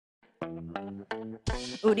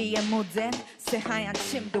우리의 무대는 새하얀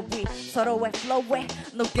침대 위 서로의 플로우에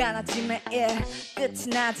녹아나지 매일 끝이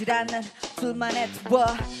나질 않는 둘만의 투어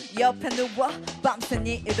옆에 누워 밤새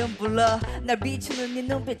네 이름 불러 날 비추는 네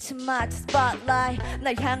눈빛이 마치 스팟라이트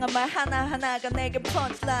날 향한 말 하나하나가 내게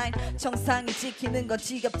펀치라인 정상이 지키는 건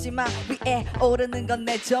지겹지만 위에 오르는 건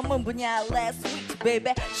내 전문 분야 Let's switch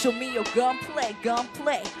baby Show me your gunplay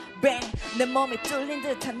gunplay Bang 내 몸이 뚫린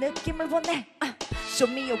듯한 느낌을 원해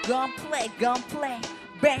Show me your gunplay gunplay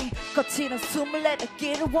Bang 거치는 숨을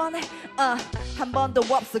내뱉기를 원해 한 번도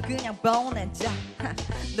없어 그냥 보내자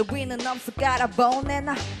너 위는 엄수 깔아보내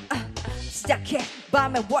나 시작해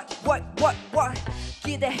밤에 work work work work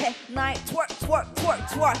기대해 나의 twerk twerk twerk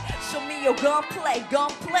twerk Show me your gunplay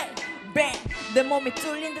gunplay Bang 내 몸이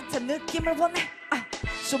뚫린 듯한 느낌을 원해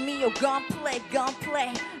Show me your gunplay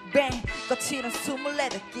gunplay Bang 거치는 숨을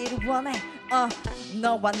내뱉기를 원해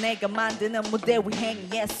너와 내가 만드는 무대 위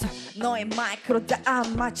행위했어 너의 마이크로 다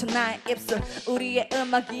안 맞춰 나의 입술 우리의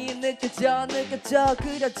음악이 느껴져 느껴져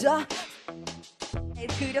그려져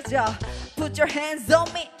그려져 Put your hands on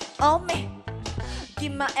me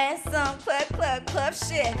Give my ass some clap clap clap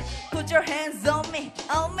shit Put your hands on me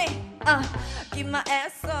Give my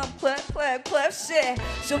ass some clap clap clap shit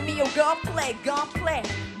Show me your gunplay gunplay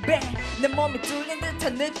Bang 내 몸이 뚫린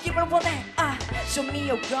듯한 느낌을 원해 Show me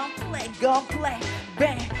your gunplay gunplay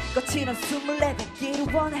Bang 거치는 숨을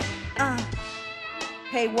내뱉기를 원해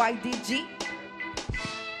Hey YDG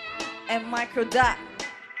and Micro Dot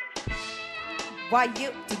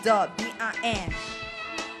YU to the BIN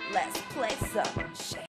Let's play some shit